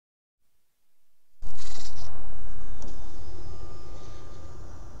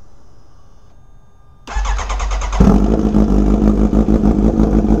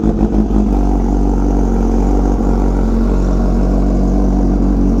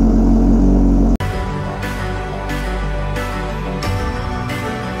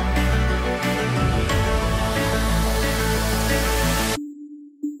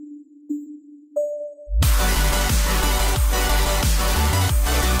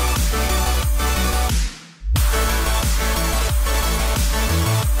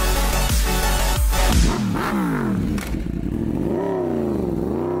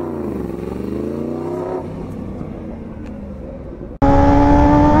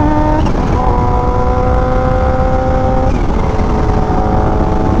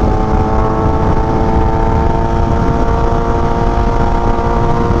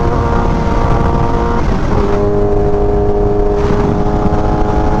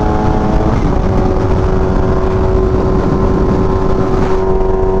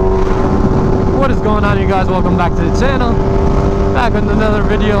welcome back to the channel. Back with another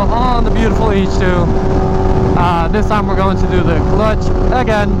video on the beautiful H2. This time we're going to do the clutch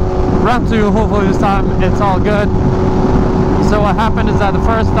again, round 2. Hopefully this time it's all good. So what happened is that the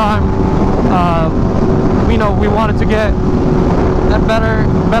first time, we wanted to get better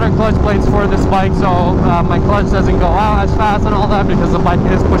clutch plates for this bike, so my clutch doesn't go out as fast and all that, because the bike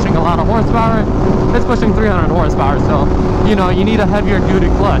is pushing a lot of horsepower. It's pushing 300 horsepower, so you need a heavier duty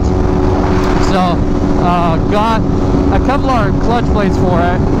clutch. So got a Kevlar clutch plates for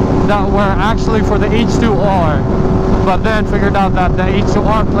it that were actually for the H2R, but then figured out that the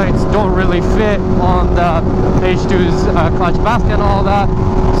H2R plates don't really fit on the H2's clutch basket and all that,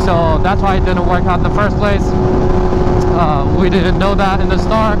 so that's why it didn't work out in the first place. We didn't know that in the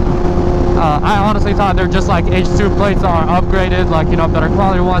start. I honestly thought they're just like H2 plates are upgraded, like better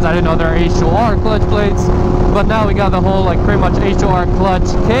quality ones. I didn't know they're H2R clutch plates, but now we got the whole pretty much H2R clutch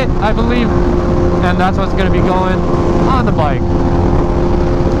kit, I believe, and that's what's going to be going on the bike.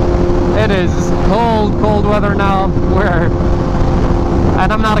 It is cold weather now,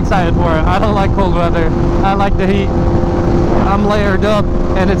 and I'm not excited for it. I don't like cold weather. I like the heat. I'm layered up,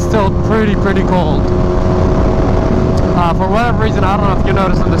 and it's still pretty cold. For whatever reason, I don't know if you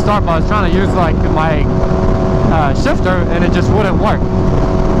noticed in the start, but I was trying to use my shifter, and it just wouldn't work.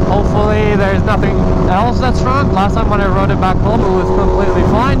 Hopefully there's nothing else that's wrong. Last time when I rode it back home, it was completely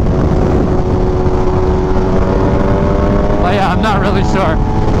fine. But yeah, I'm not really sure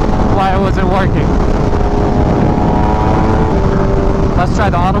why it wasn't working. Let's try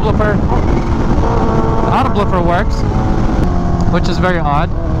the auto blipper. The auto blipper works, which is very odd.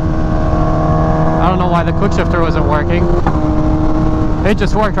 I don't know why the quick shifter wasn't working. It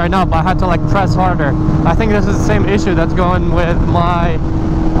just worked right now, but I had to press harder. I think this is the same issue that's going with my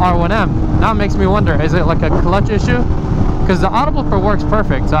R1M. Now it makes me wonder, is it like a clutch issue? Because the auto blipper works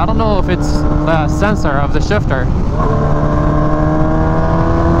perfect, so I don't know if it's the sensor of the shifter.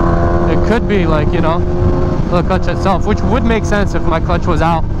 It could be the clutch itself, which would make sense if my clutch was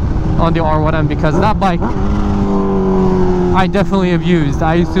out on the R1M, because that bike I definitely have used.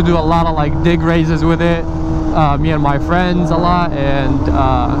 I used to do a lot of dig races with it, me and my friends a lot, and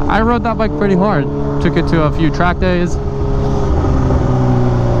I rode that bike pretty hard. Took it to a few track days.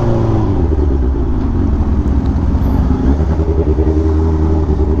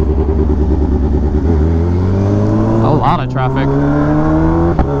 A lot of traffic.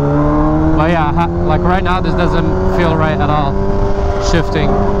 But yeah, right now this doesn't feel right at all, shifting.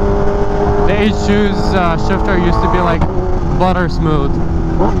 The H2's shifter used to be butter smooth,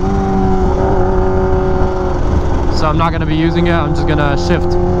 so I'm not going to be using it. I'm just going to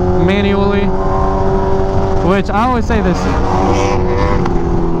shift manually, which I always say this.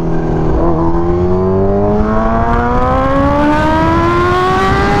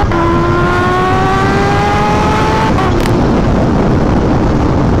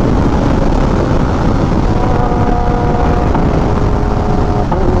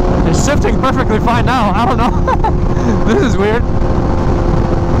 It's shifting perfectly fine now. I don't know. This is weird.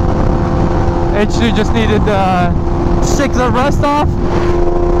 H2 just needed 6 of rust off,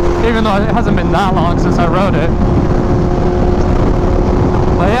 even though it hasn't been that long since I rode it.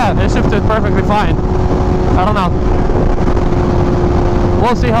 But yeah, it shifted perfectly fine. I don't know.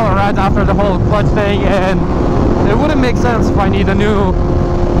 We'll see how it rides after the whole clutch thing, and it wouldn't make sense if I need a new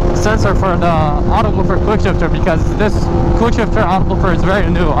sensor for the auto blipper quick shifter, because this quick shifter auto blipper is very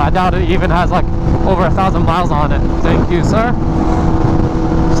new. I doubt it even has over 1,000 miles on it. Thank you, sir.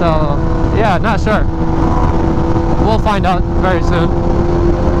 So yeah, not sure. We'll find out very soon.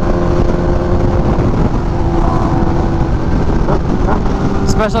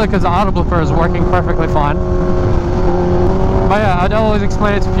 Especially because the auto blipper is working perfectly fine. But yeah, I'd always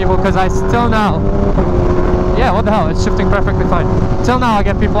explain it to people, because I still now, yeah, what the hell, it's shifting perfectly fine. Till now I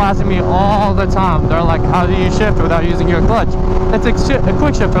get people asking me all the time, they're like, how do you shift without using your clutch? It's a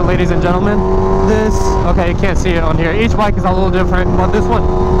quick shifter, ladies and gentlemen. Okay, you can't see it on here. Each bike is a little different, but this one,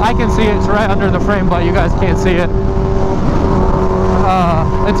 I can see it. It's right under the frame, but you guys can't see it.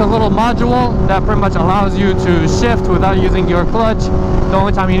 It's a little module that pretty much allows you to shift without using your clutch. The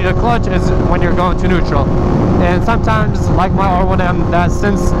only time you need a clutch is when you're going to neutral. And sometimes, like my R1M,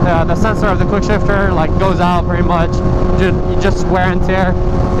 since the sensor of the quick shifter goes out pretty much, just wear and tear,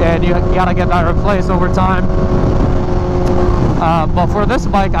 and you gotta get that replaced over time. But for this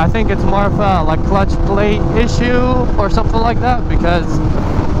bike, I think it's more of a clutch plate issue or something like that, because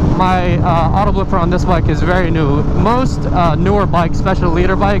my auto blipper on this bike is very new. Most newer bikes, special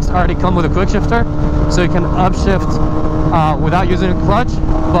leader bikes, already come with a quick shifter, so you can upshift without using a clutch,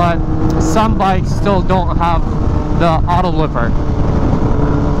 but some bikes still don't have the auto blipper.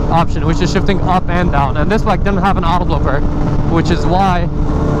 option, which is shifting up and down, and this bike didn't have an auto blooper, which is why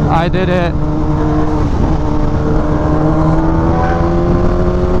I did it.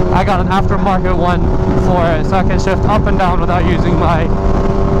 I got an aftermarket one for it, so I can shift up and down without using my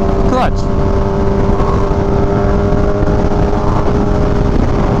clutch.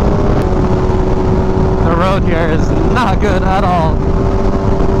 The road here is not good at all.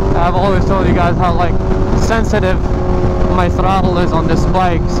 I've always told you guys how like sensitive my throttle is on this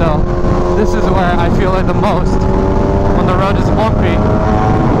bike, so this is where I feel it the most. When the road is bumpy,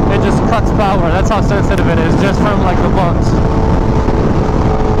 it just cuts power. That's how sensitive it is, just from like the bumps.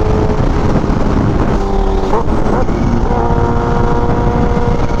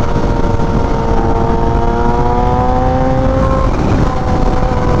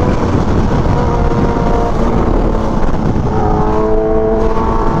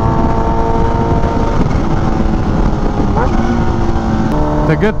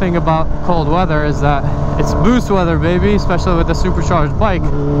 The good thing about cold weather is that it's boost weather, baby, especially with the supercharged bike.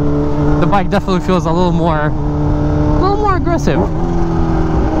 The bike definitely feels a little more aggressive.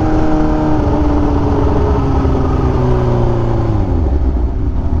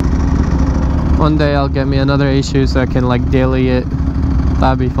 One day I'll get me another issue so I can like daily it.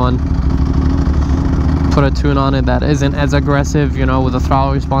 That'd be fun. Put a tune on it that isn't as aggressive, you know, with the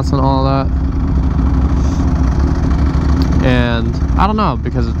throttle response and all that. And I don't know,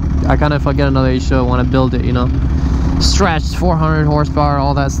 because I kind of, if I get another issue, I want to build it, you know, stretched 400 horsepower,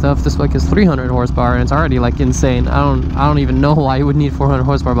 all that stuff. This bike is 300 horsepower and it's already like insane. I don't even know why you would need 400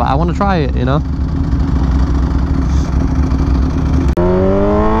 horsepower, but I want to try it, you know.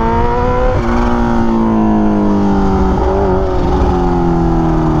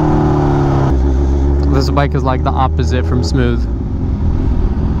 This bike is like the opposite from smooth.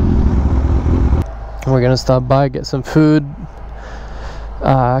 We're gonna stop by, get some food,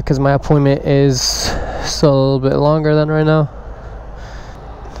 because my appointment is still a little bit longer than right now.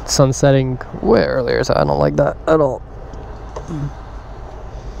 Sun's setting way earlier, so I don't like that at all.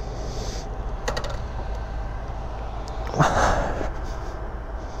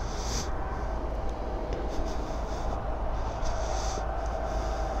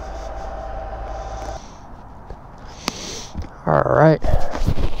 All right.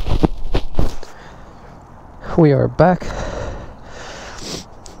 We are back.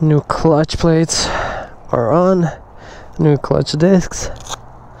 New clutch plates are on. New clutch discs.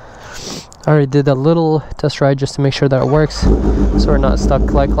 I already did a little test ride just to make sure that it works, so we're not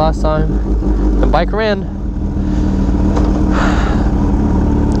stuck like last time. The bike ran.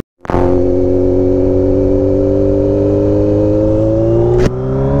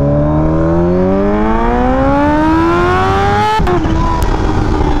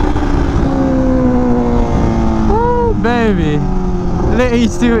 Baby, the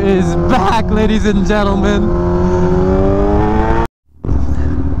H2 is back, ladies and gentlemen.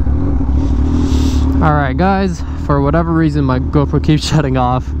 Alright guys, for whatever reason my GoPro keeps shutting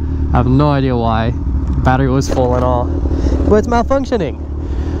off. I have no idea why. Battery was full and all, but it's malfunctioning.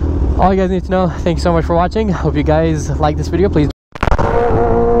 All you guys need to know, thank you so much for watching. Hope you guys like this video, please.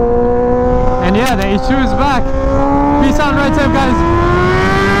 And yeah, the H2 is back. Peace out, right time guys.